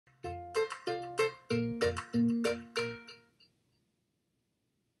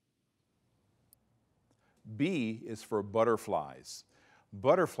B is for butterflies.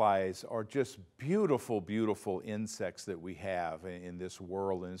 Butterflies are just beautiful, beautiful insects that we have in this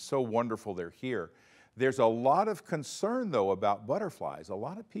world, and it's so wonderful they're here. There's a lot of concern, though, about butterflies. A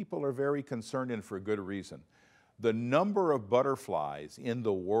lot of people are very concerned, and for good reason. The number of butterflies in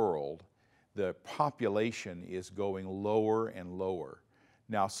the world, the population is going lower and lower.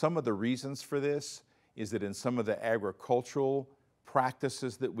 Now, some of the reasons for this is that in some of the agricultural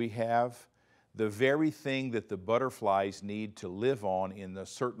practices that we have, the very thing that the butterflies need to live on in a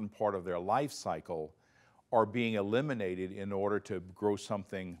certain part of their life cycle are being eliminated in order to grow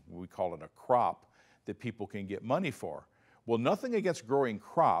something, we call it a crop, that people can get money for. Well, nothing against growing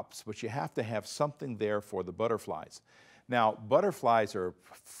crops, but you have to have something there for the butterflies. Now, butterflies are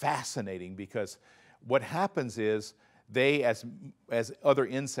fascinating because what happens is they, as other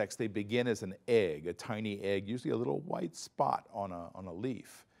insects, they begin as an egg, a tiny egg, usually a little white spot on a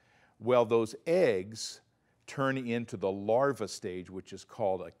leaf. Well, those eggs turn into the larva stage, which is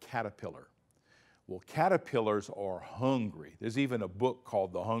called a caterpillar. Well, caterpillars are hungry. There's even a book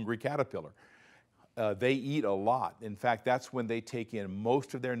called The Hungry Caterpillar. They eat a lot. In fact, that's when they take in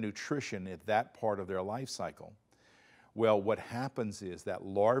most of their nutrition at that part of their life cycle. Well, what happens is that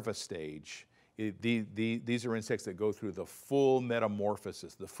larva stage, these are insects that go through the full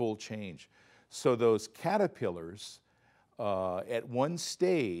metamorphosis, the full change. So those caterpillars, at one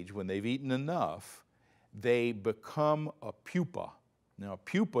stage, when they've eaten enough, they become a pupa. Now, a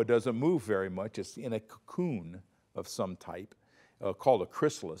pupa doesn't move very much. It's in a cocoon of some type, called a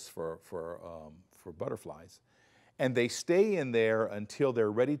chrysalis for butterflies. And they stay in there until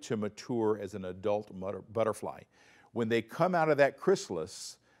they're ready to mature as an adult butterfly. When they come out of that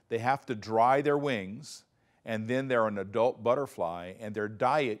chrysalis, they have to dry their wings, and then they're an adult butterfly, and their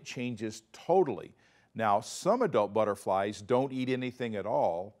diet changes totally. Now, some adult butterflies don't eat anything at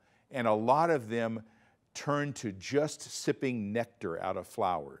all, and a lot of them turn to just sipping nectar out of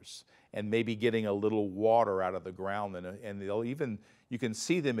flowers and maybe getting a little water out of the ground, and they'll even, you can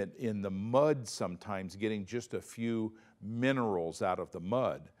see them in the mud sometimes getting just a few minerals out of the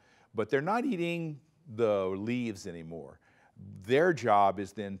mud. But they're not eating the leaves anymore. Their job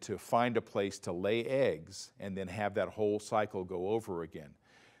is then to find a place to lay eggs and then have that whole cycle go over again.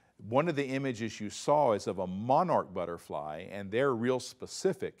 One of the images you saw is of a monarch butterfly, and they're real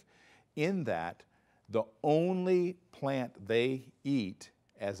specific in that the only plant they eat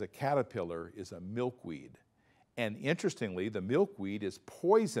as a caterpillar is a milkweed. And interestingly, the milkweed is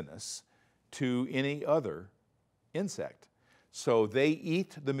poisonous to any other insect. So they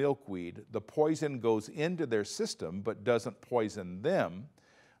eat the milkweed, the poison goes into their system but doesn't poison them.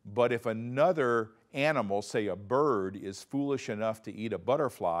 But if another animal, say a bird, is foolish enough to eat a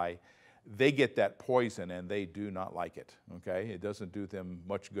butterfly, they get that poison and they do not like it, okay? It doesn't do them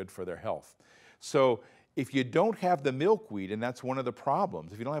much good for their health. So if you don't have the milkweed, and that's one of the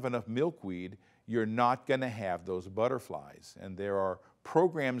problems, if you don't have enough milkweed, you're not gonna have those butterflies. And there are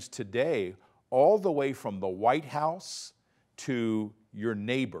programs today, all the way from the White House to your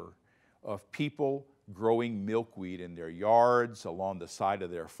neighbor, of people growing milkweed in their yards, along the side of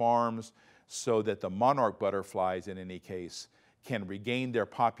their farms, so that the monarch butterflies, in any case, can regain their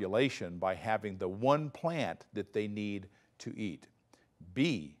population by having the one plant that they need to eat.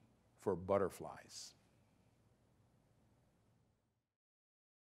 B for butterflies.